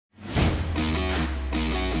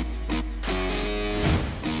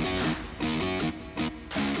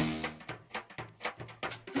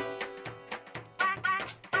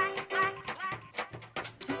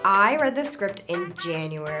I read the script in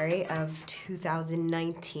January of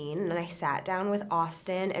 2019, and I sat down with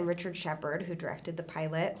Austin and Richard Shepard, who directed the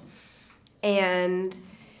pilot, and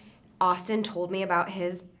Austin told me about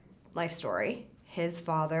his life story. His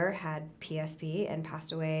father had PSP and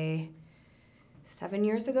passed away 7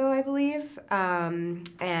 years ago, I believe,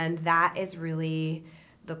 and that is really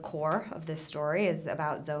the core of this story, is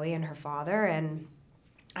about Zoey and her father, and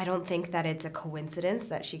I don't think that it's a coincidence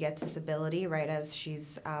that she gets this ability right as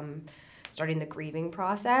she's starting the grieving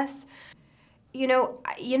process. You know,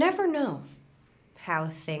 you never know how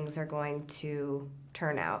things are going to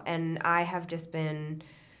turn out, and I have just been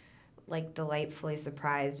like delightfully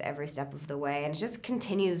surprised every step of the way, and it just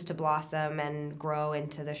continues to blossom and grow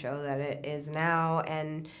into the show that it is now.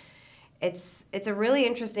 And it's a really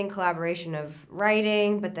interesting collaboration of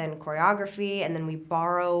writing, but then choreography, and then we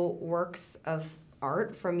borrow works of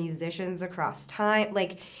art from musicians across time.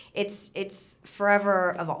 Like, it's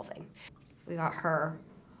forever evolving. We got her,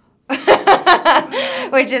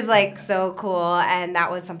 which is like so cool, and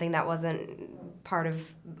that was something that wasn't part of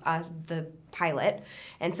the pilot.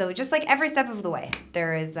 And so just like every step of the way,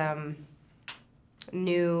 there is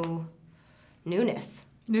newness.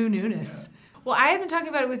 Newness. Well, I had been talking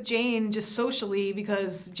about it with Jane just socially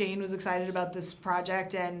because Jane was excited about this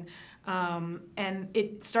project, and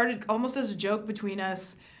it started almost as a joke between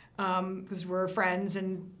us because we're friends,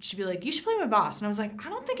 and she'd be like, "You should play my boss," and I was like, "I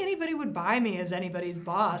don't think anybody would buy me as anybody's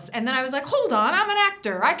boss." And then I was like, "Hold on, I'm an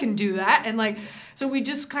actor, I can do that." And like, so we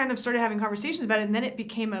just kind of started having conversations about it, and then it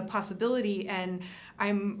became a possibility. And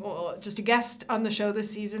I'm just a guest on the show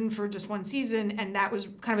this season for just one season, and that was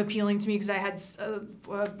kind of appealing to me because I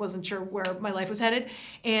wasn't sure where my life was headed,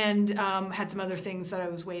 and had some other things that I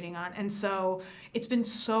was waiting on. And so it's been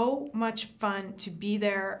so much fun to be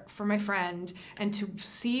there for my friend and to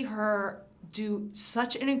see her do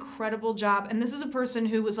such an incredible job. And this is a person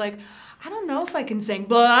who was like, "I don't know if I can sing,"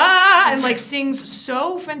 blah, and like sings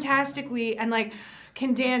so fantastically, and like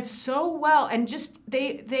can dance so well, and just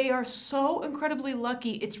they are so incredibly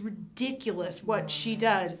lucky. It's ridiculous what she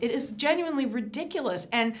does. It is genuinely ridiculous.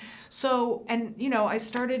 And so, and you know, I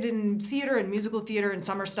started in theater and musical theater and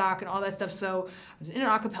summer stock and all that stuff, so I was in an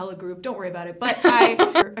a cappella group. Don't worry about it. But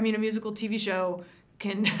I mean, a musical TV show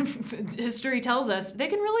can, history tells us, they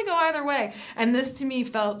can really go either way. And this to me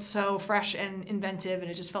felt so fresh and inventive, and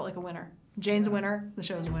it just felt like a winner. Jane's a winner, the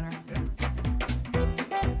show's a winner.